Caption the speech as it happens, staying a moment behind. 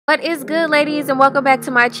What is good, ladies, and welcome back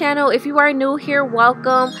to my channel. If you are new here,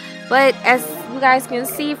 welcome. But as you guys can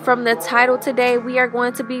see from the title, today we are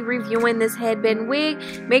going to be reviewing this headband wig.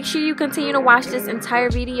 Make sure you continue to watch this entire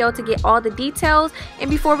video to get all the details. And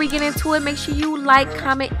before we get into it, make sure you like,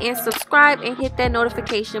 comment, and subscribe, and hit that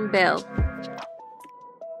notification bell.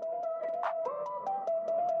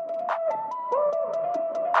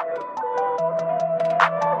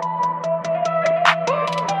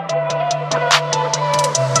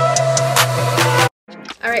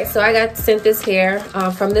 Alright, so I got sent this hair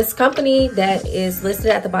from this company that is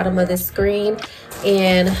listed at the bottom of this screen,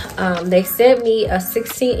 and they sent me a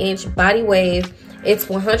 16-inch body wave. It's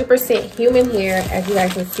 100% human hair, as you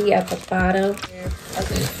guys can see at the bottom.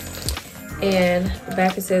 And the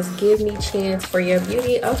back it says, "Give me chance for your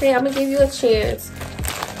beauty." Okay, I'm gonna give you a chance.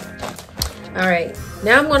 Alright,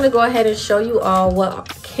 now I'm going to go ahead and show you all what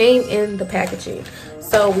came in the packaging.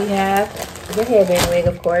 So we have the headband wig,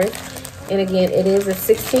 of course. And again, it is a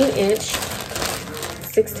 16-inch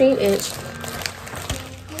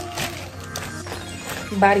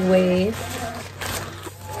body wave.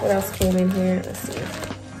 What else came in here? Let's see.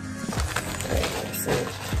 All right, let's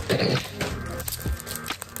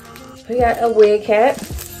see. We got a wig cap.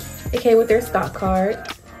 It came with their stock card.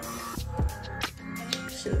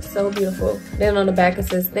 She's so beautiful. Then on the back it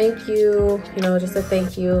says thank you. You know, just a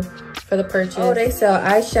thank you for the purchase. Oh, they sell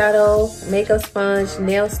eyeshadow, makeup sponge,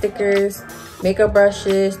 nail stickers, makeup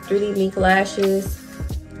brushes, 3D mink lashes.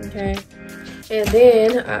 Okay, and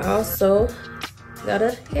then I also got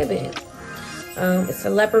a headband. It's a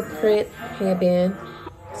leopard print headband.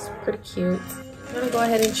 It's pretty cute. I'm gonna go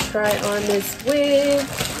ahead and try on this wig.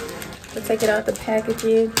 I'll take it out the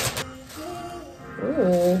packaging.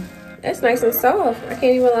 Ooh, that's nice and soft. I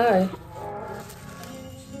can't even lie.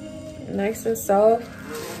 Nice and soft.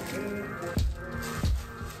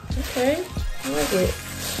 Okay, I like it.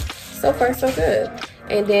 So far, so good.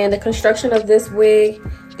 And then the construction of this wig,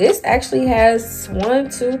 this actually has 1,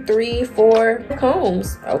 2, 3, 4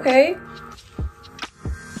 combs. Okay.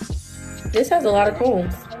 This has a lot of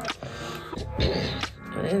combs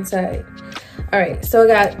on the inside. All right, so I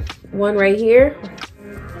got one right here,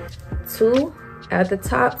 2 at the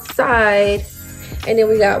top side, and then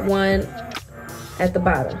we got one at the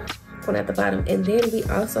bottom. One at the bottom, and then we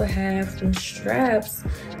also have some straps,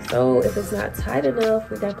 so if it's not tight enough,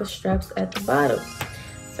 we got the straps at the bottom.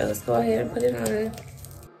 So let's go ahead and put it on.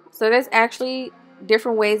 So there's actually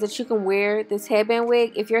different ways that you can wear this headband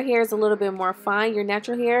wig. If your hair is a little bit more fine, your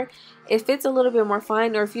natural hair, if it's a little bit more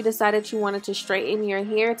fine, or if you decided you wanted to straighten your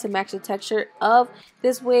hair to match the texture of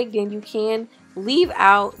this wig, then you can leave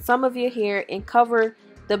out some of your hair and cover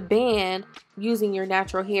the band using your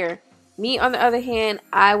natural hair. Me, on the other hand,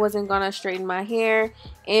 I wasn't gonna straighten my hair,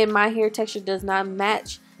 and my hair texture does not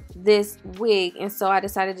match this wig, and so I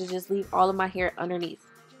decided to just leave all of my hair underneath.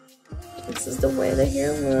 This is the way the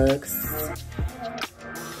hair looks.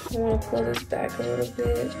 I want to pull this back a little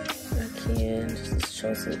bit. I can just to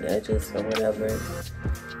show some edges or whatever,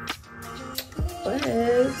 but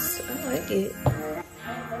I like it.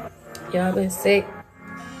 Y'all, I've been sick,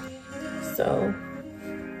 so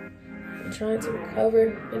trying to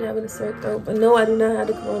recover and having a sore throat, but no, I do not have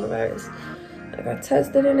the coronavirus. I got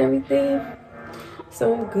tested and everything,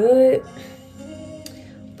 so I'm good.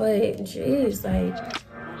 But geez, like,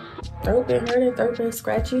 throat been hurting, throat been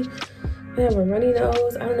scratchy. I have a runny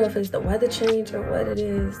nose. I don't know if it's the weather change or what it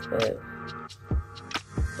is, but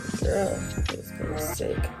girl, it's kind of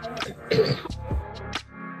sick.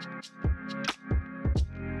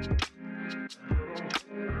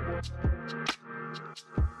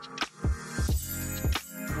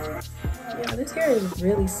 Yeah, this hair is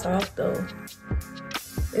really soft though.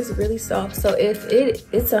 It's really soft. So if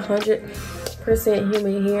it's 100%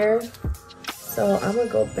 human hair, so I'm gonna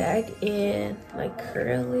go back and like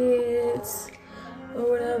curl it or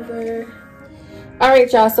whatever. All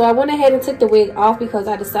right, y'all, so I went ahead and took the wig off because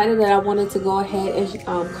I decided that I wanted to go ahead and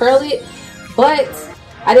curl it, but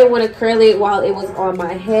I didn't want to curl it while it was on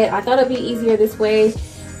my head. I thought it'd be easier this way.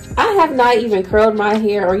 I have not even curled my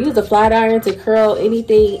hair or used a flat iron to curl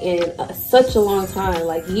anything in such a long time,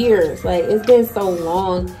 like years. Like, it's been so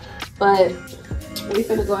long, but we're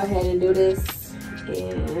gonna go ahead and do this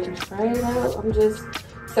and try it out. I'm just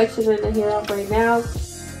sectioning the hair off right now.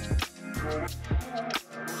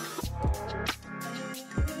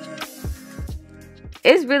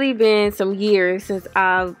 It's really been some years since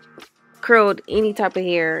I've curled any type of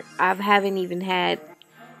hair. I haven't even had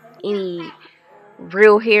any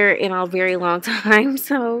real hair in a very long time,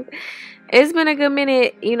 so it's been a good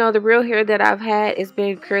minute. You know, the real hair that I've had, it's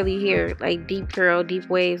been curly hair, like deep curl, deep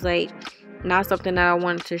waves, like not something that I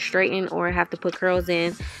wanted to straighten or have to put curls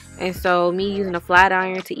in. And so me using a flat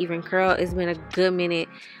iron to even curl, it's been a good minute.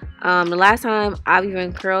 The last time I've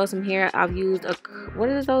even curled some hair, I've used a, what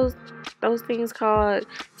is those things called?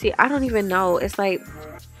 See, I don't even know. It's like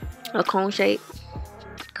a cone shape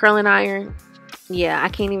curling iron. Yeah, I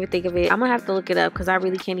can't even think of it. I'm gonna have to look it up because I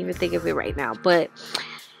really can't even think of it right now. But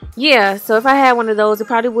yeah, so if I had one of those, it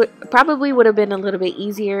probably would have been a little bit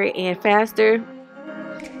easier and faster.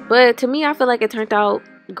 But to me, I feel like it turned out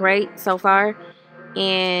great so far.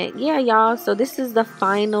 And yeah, y'all, so this is the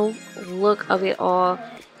final look of it all.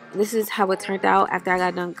 This is how it turned out after I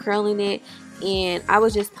got done curling it, and I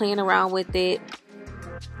was just playing around with it.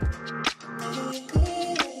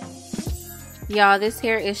 Y'all, this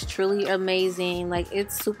hair is truly amazing. Like,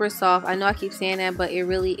 it's super soft. I know I keep saying that, but it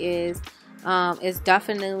really is. It's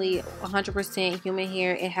definitely 100% human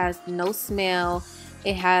hair. It has no smell.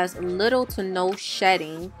 It has little to no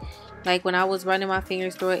shedding. Like, when I was running my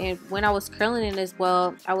fingers through it, and when I was curling it as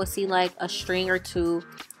well, I would see like a string or two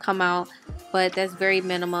come out, but that's very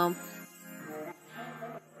minimum.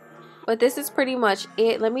 But this is pretty much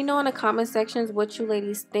it. Let me know in the comment sections what you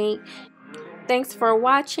ladies think. Thanks for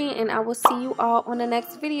watching, and I will see you all on the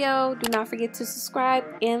next video. Do not forget to subscribe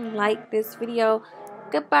and like this video.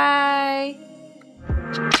 Goodbye.